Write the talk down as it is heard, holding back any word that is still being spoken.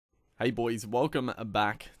Hey boys, welcome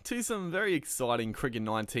back to some very exciting Cricket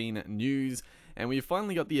 19 news, and we've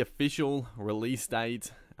finally got the official release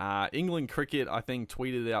date. England Cricket, I think,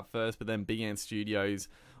 tweeted it out first, but then Big Ant Studios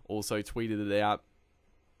also tweeted it out.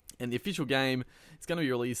 And the official game is going to be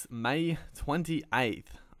released May 28th.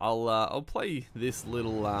 I'll play this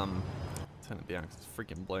little turn it down because it's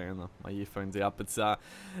freaking blaring my earphones out. But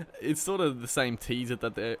it's sort of the same teaser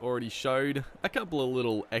that they already showed. A couple of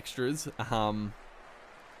little extras.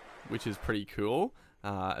 Which is pretty cool,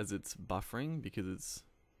 as it's buffering because it's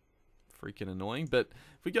freaking annoying. But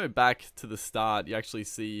if we go back to the start, you actually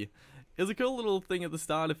see there's a cool little thing at the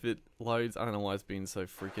start if it loads. I don't know why it's been so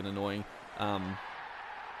freaking annoying. Well,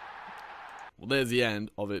 there's the end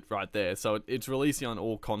of it right there. So it's releasing on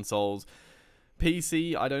all consoles.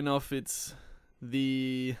 PC, I don't know if it's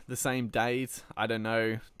the same date. I don't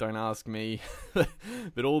know. Don't ask me.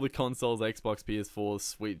 But all the consoles, Xbox, PS4,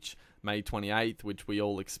 Switch, May 28th, which we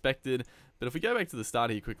all expected. But if we go back to the start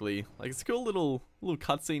here quickly, like, it's a cool little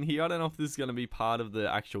cutscene here. I don't know if this is going to be part of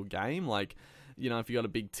the actual game. Like, you know, if you got a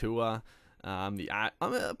big tour,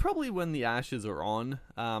 probably when the Ashes are on,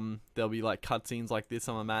 there'll be like cutscenes like this,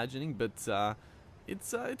 I'm imagining. But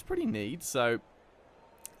it's pretty neat. So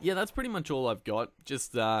yeah, that's pretty much all I've got.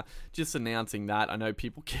 Just announcing that. I know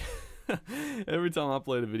people every time I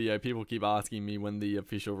upload a video, people keep asking me when the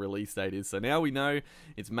official release date is. So now we know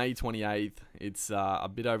it's May 28th. It's a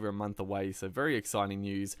bit over a month away. So very exciting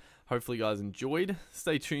news. Hopefully you guys enjoyed.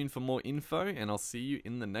 Stay tuned for more info, and I'll see you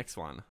in the next one.